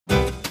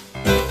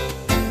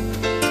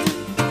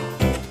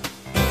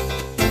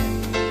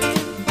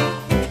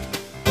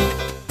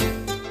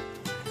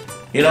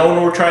You know,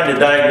 when we're trying to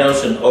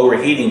diagnose an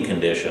overheating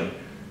condition,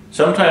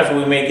 sometimes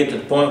we may get to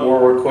the point where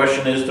we're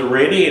questioning, is the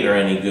radiator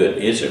any good?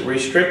 Is it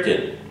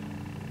restricted?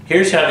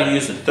 Here's how to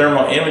use the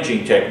thermal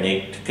imaging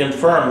technique to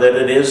confirm that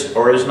it is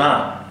or is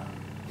not.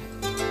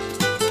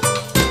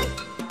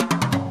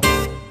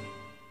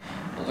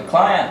 The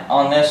client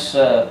on this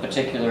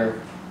particular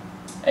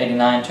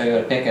 89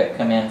 Toyota pickup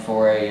come in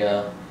for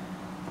a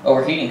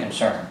overheating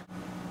concern.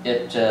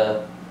 It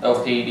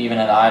overheat even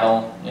at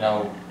idle,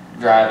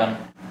 driving.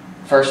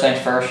 First things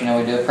first, we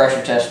do a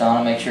pressure test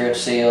on it, make sure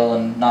it's sealed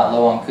and not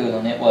low on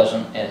coolant. It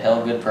wasn't. It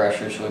held good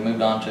pressure, so we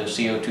moved on to a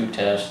CO2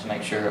 test to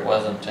make sure it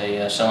wasn't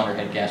a cylinder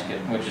head gasket,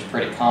 which is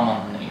pretty common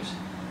on these.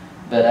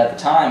 But at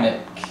the time,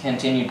 it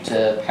continued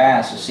to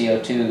pass a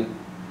CO2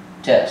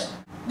 test.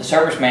 The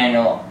service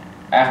manual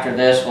after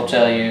this will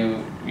tell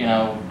you,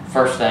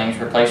 first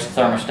things, replace the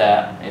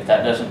thermostat. If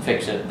that doesn't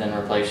fix it, then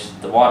replace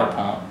the water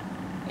pump.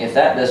 If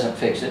that doesn't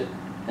fix it,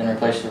 then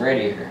replace the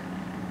radiator.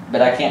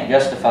 But I can't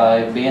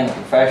justify being a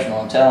professional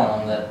and telling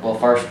them that, well,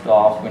 first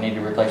off, we need to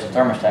replace the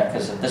thermostat,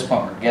 because at this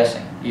point we're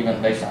guessing, even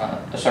based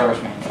on the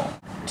service manual.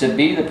 To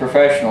be the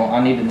professional,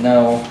 I need to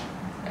know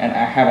and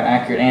I have an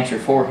accurate answer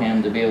for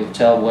him to be able to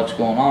tell what's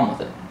going on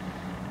with it.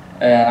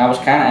 And I was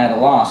kind of at a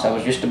loss. I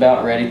was just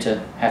about ready to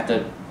have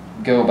to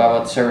go by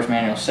what the service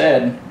manual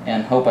said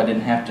and hope I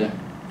didn't have to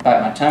bite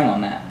my tongue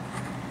on that.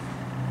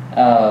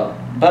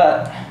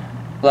 But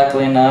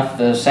luckily enough,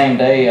 the same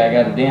day I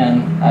got it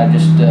in, I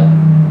just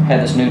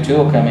had this new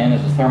tool come in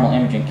as a thermal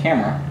imaging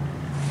camera,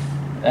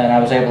 and I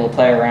was able to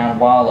play around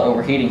while the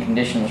overheating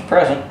condition was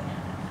present,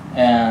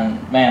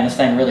 and man, this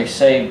thing really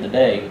saved the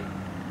day.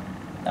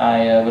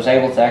 I was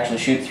able to actually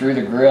shoot through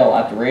the grill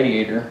at the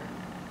radiator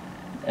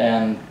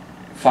and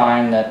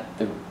find that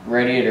the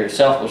radiator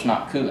itself was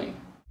not cooling.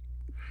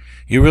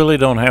 You really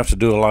don't have to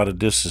do a lot of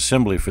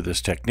disassembly for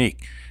this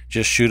technique.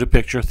 Just shoot a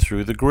picture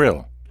through the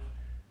grill.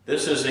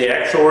 This is the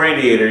actual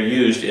radiator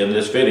used in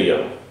this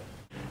video.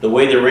 The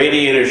way the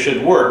radiator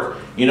should work,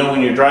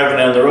 when you're driving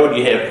down the road,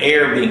 you have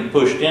air being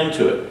pushed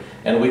into it.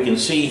 And we can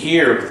see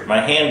here, with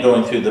my hand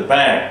going through the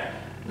back,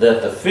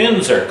 that the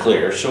fins are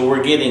clear. So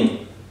we're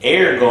getting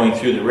air going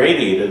through the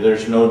radiator.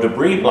 There's no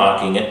debris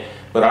blocking it.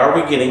 But are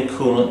we getting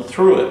coolant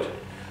through it?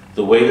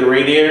 The way the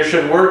radiator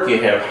should work,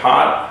 you have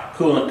hot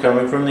coolant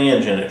coming from the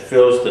engine. It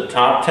fills the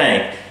top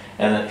tank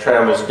and it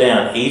travels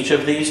down each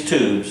of these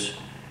tubes,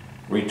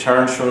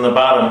 returns from the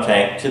bottom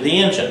tank to the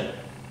engine.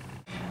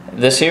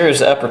 This here is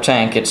the upper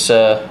tank. It's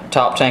a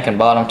top tank and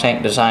bottom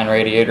tank design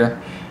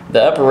radiator. The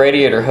upper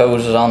radiator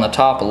hose is on the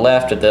top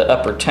left of the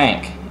upper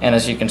tank, and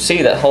as you can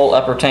see, that whole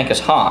upper tank is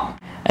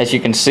hot. As you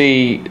can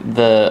see,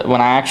 when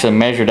I actually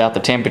measured out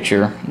the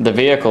temperature, the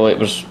vehicle, it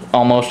was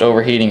almost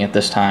overheating at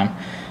this time.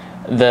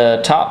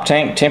 The top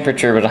tank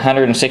temperature was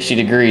 160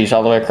 degrees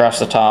all the way across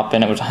the top,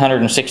 and it was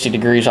 160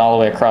 degrees all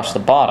the way across the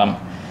bottom.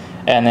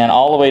 And then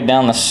all the way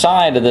down the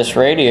side of this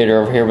radiator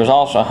over here was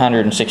also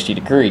 160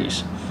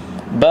 degrees.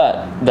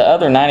 But the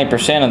other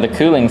 90% of the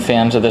cooling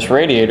fins of this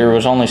radiator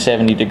was only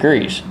 70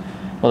 degrees.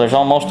 Well, there's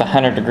almost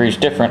 100 degrees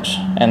difference,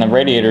 and the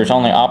radiator is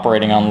only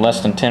operating on less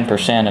than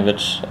 10% of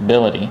its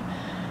ability.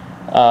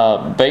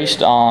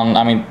 Based on,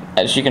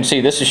 as you can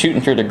see, this is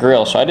shooting through the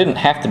grill, so I didn't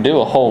have to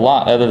do a whole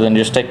lot other than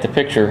just take the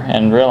picture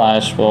and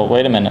realize, well,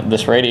 wait a minute,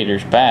 this radiator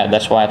is bad,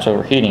 that's why it's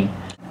overheating.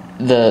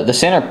 The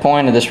center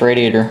point of this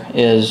radiator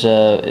is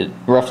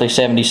roughly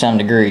 70-some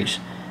degrees.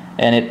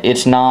 And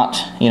it's not,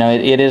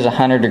 it is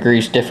 100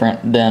 degrees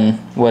different than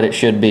what it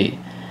should be.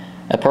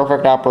 A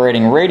perfect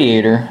operating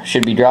radiator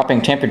should be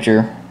dropping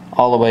temperature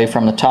all the way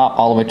from the top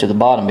all the way to the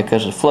bottom,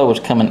 because the flow is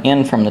coming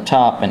in from the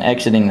top and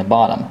exiting the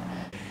bottom.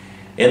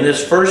 In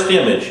this first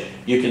image,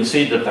 you can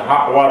see that the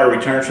hot water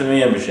returns from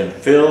the engine,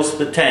 fills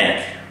the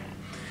tank,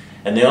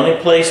 and the only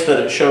place that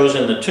it shows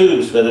in the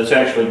tubes that it's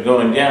actually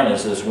going down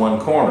is this one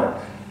corner.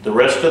 The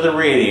rest of the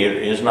radiator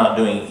is not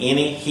doing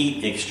any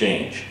heat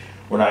exchange.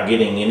 We're not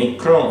getting any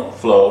coolant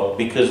flow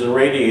because the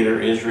radiator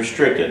is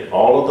restricted.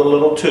 All of the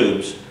little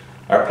tubes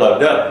are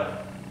plugged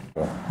up.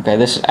 Okay,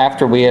 this is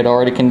after we had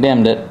already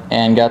condemned it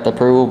and got the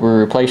approval to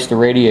replace the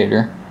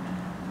radiator.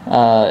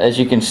 As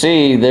you can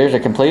see, there's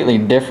a completely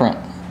different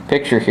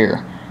picture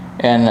here,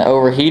 and the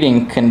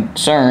overheating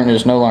concern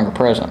is no longer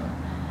present.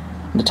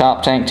 The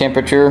top tank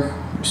temperature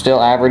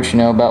still average,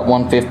 about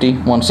 150,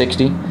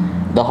 160.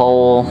 The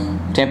whole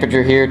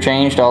temperature here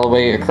changed all the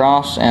way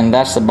across, and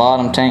that's the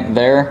bottom tank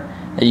there.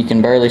 That you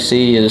can barely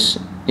see is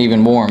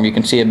even warm. You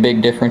can see a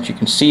big difference. You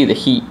can see the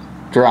heat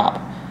drop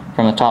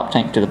from the top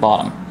tank to the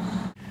bottom.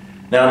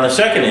 Now in the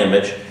second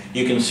image,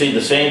 you can see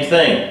the same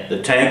thing.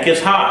 The tank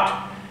is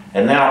hot,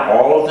 and now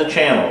all of the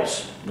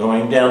channels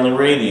going down the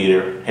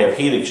radiator have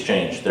heat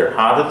exchange. They're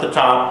hot at the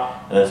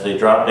top, and as they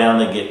drop down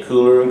they get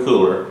cooler and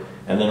cooler,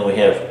 and then we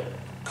have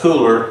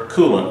cooler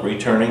coolant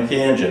returning to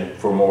the engine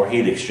for more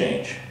heat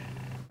exchange.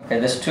 Okay,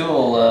 this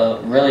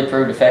tool really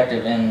proved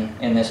effective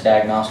in this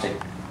diagnostic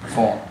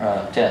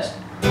test.